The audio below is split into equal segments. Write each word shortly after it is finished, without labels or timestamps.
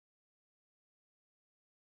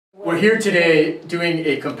We're here today doing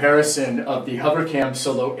a comparison of the HoverCam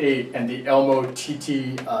Solo 8 and the Elmo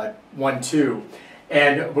TT-12i,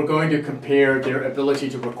 and we're going to compare their ability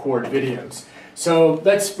to record videos. So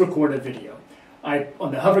let's record a video.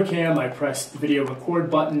 On the HoverCam, I press the video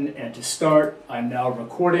record button, and to start, I'm now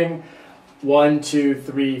recording 1, 2,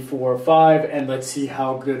 3, 4, 5, and let's see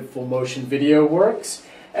how good full motion video works.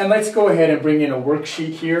 And let's go ahead and bring in a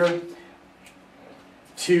worksheet here.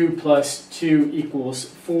 2 plus 2 equals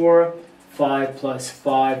 4, 5 plus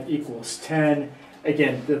 5 equals 10.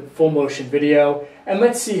 Again, the full motion video. And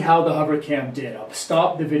let's see how the HoverCam did. I'll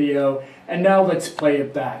stop the video, and now let's play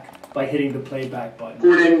it back by hitting the playback button.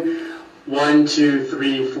 Recording 1, 2,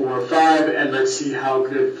 3, 4, 5, and let's see how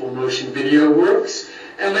good full motion video works.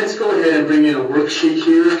 And let's go ahead and bring in a worksheet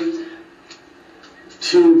here.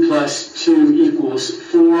 2 plus 2 equals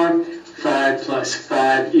 4, 5 plus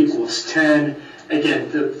 5 equals 10.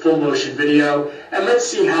 Again, the full motion video, and let's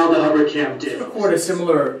see how the HoverCam did. Record a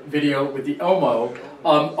similar video with the Elmo.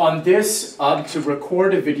 On this, to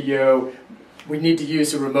record a video, we need to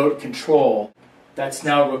use a remote control. That's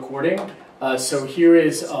now recording. So here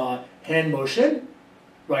is hand motion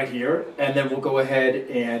right here, and then we'll go ahead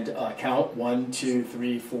and count 1, 2,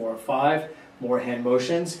 3, 4, 5 more hand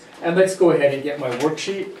motions. And let's go ahead and get my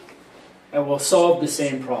worksheet, and we'll solve the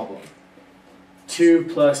same problem. 2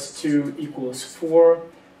 plus 2 equals 4,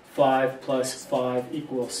 5 plus 5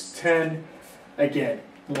 equals 10. Again,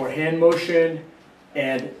 more hand motion,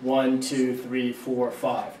 and 1, 2, 3, 4,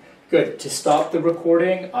 5. Good. To stop the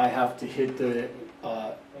recording, I have to hit the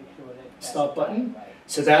stop button.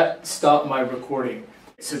 So that stopped my recording.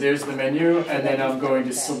 So there's the menu, and then I'm going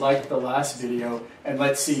to select the last video, and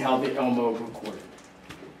let's see how the Elmo recorded.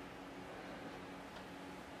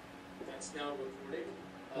 That's now recording.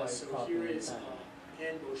 So here is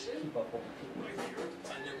hand motion right here,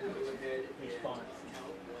 and then we'll go ahead and count 1,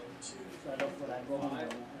 2, 3,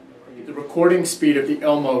 5. The recording speed of the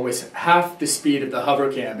Elmo is half the speed of the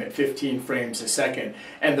HoverCam at 15 frames a second,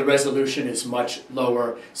 and the resolution is much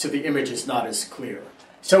lower, so the image is not as clear.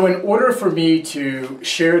 So in order for me to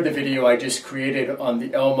share the video I just created on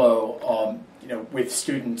the Elmo with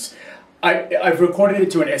students, I've recorded it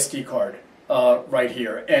to an SD card right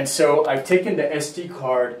here. And so I've taken the SD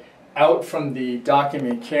card out from the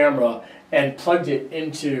document camera and plugged it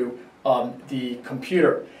into the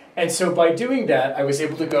computer. And so by doing that, I was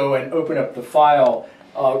able to go and open up the file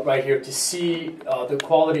right here to see the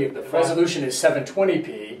quality of the resolution is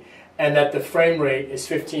 720p, and that the frame rate is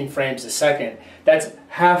 15 frames a second. That's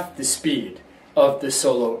half the speed of the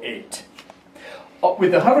Solo 8.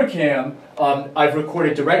 With the HoverCam, I've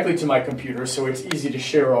recorded directly to my computer, so it's easy to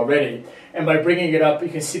share already. And by bringing it up, you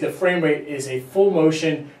can see the frame rate is a full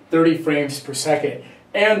motion 30 frames per second,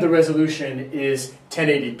 and the resolution is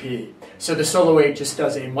 1080p. So the Solo 8 just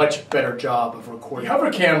does a much better job of recording. The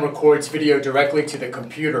HoverCam records video directly to the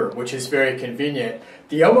computer, which is very convenient.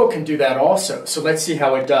 The Elmo can do that also, so let's see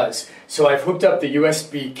how it does. So I've hooked up the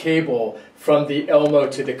USB cable from the Elmo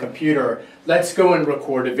to the computer. Let's go and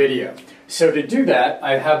record a video. So to do that,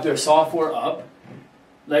 I have their software up.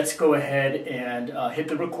 Let's go ahead and hit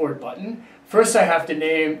the record button. First I have to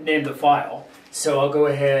name the file. So I'll go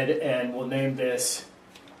ahead and we'll name this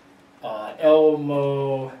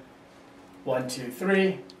Elmo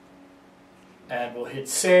 123, and we'll hit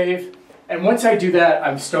save. And once I do that,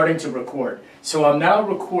 I'm starting to record. So I'm now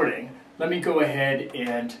recording. Let me go ahead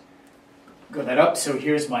and go that up. So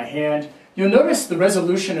here's my hand. You'll notice the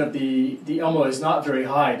resolution of the Elmo is not very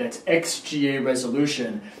high. That's XGA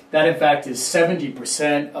resolution. That in fact is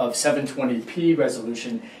 70% of 720p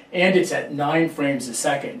resolution, and it's at 9 frames a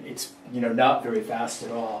second. It's not very fast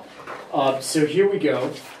at all. So here we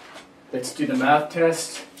go. Let's do the math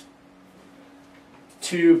test.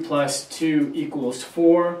 2 plus 2 equals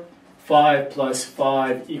 4. 5 plus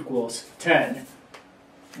 5 equals 10.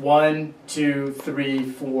 1, 2, 3,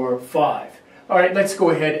 4, 5. All right, let's go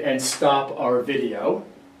ahead and stop our video.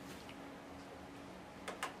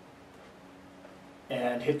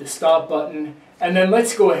 And hit the stop button. And then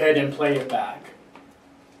let's go ahead and play it back.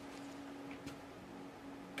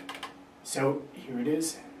 So here it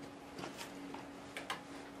is.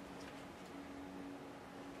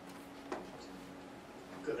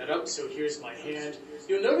 Go that up, so here's my hand.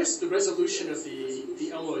 You'll notice the resolution of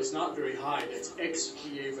the Elmo is not very high. That's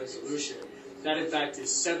XGA resolution. That in fact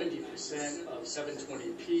is 70% of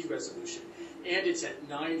 720p resolution, and it's at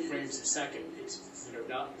 9 frames a second. It's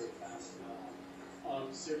not very fast at all.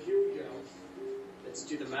 So here we go. Let's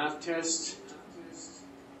do the math test.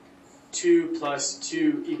 2 plus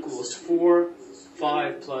 2 equals 4.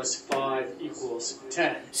 5 plus 5 equals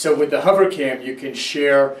 10. So with the HoverCam, you can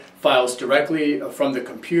share files directly from the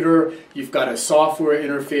computer. You've got a software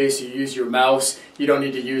interface, you use your mouse. You don't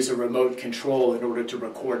need to use a remote control in order to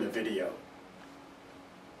record a video.